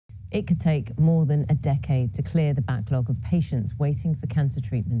It could take more than a decade to clear the backlog of patients waiting for cancer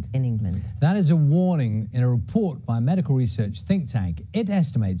treatment in England. That is a warning in a report by a medical research think tank. It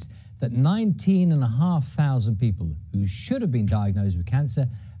estimates that 19,500 people who should have been diagnosed with cancer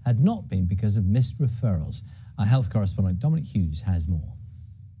had not been because of missed referrals. Our health correspondent Dominic Hughes has more.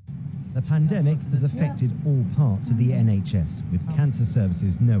 The pandemic has affected all parts of the NHS, with cancer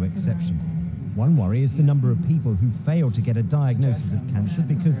services no exception. One worry is the number of people who fail to get a diagnosis of cancer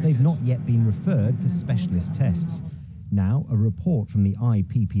because they've not yet been referred for specialist tests. Now, a report from the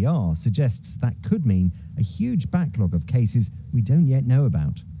IPPR suggests that could mean a huge backlog of cases we don't yet know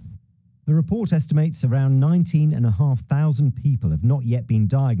about. The report estimates around 19,500 people have not yet been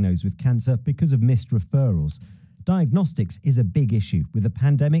diagnosed with cancer because of missed referrals. Diagnostics is a big issue, with the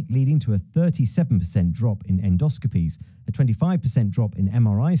pandemic leading to a 37% drop in endoscopies, a 25% drop in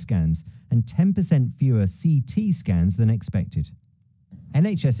MRI scans, and 10% fewer CT scans than expected.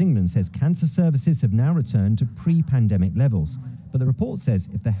 NHS England says cancer services have now returned to pre-pandemic levels, but the report says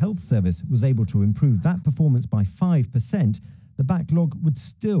if the health service was able to improve that performance by 5%, the backlog would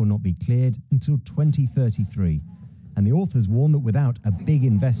still not be cleared until 2033. And the authors warn that without a big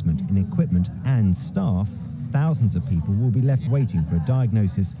investment in equipment and staff, thousands of people will be left waiting for a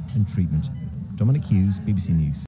diagnosis and treatment. Dominic Hughes, BBC News.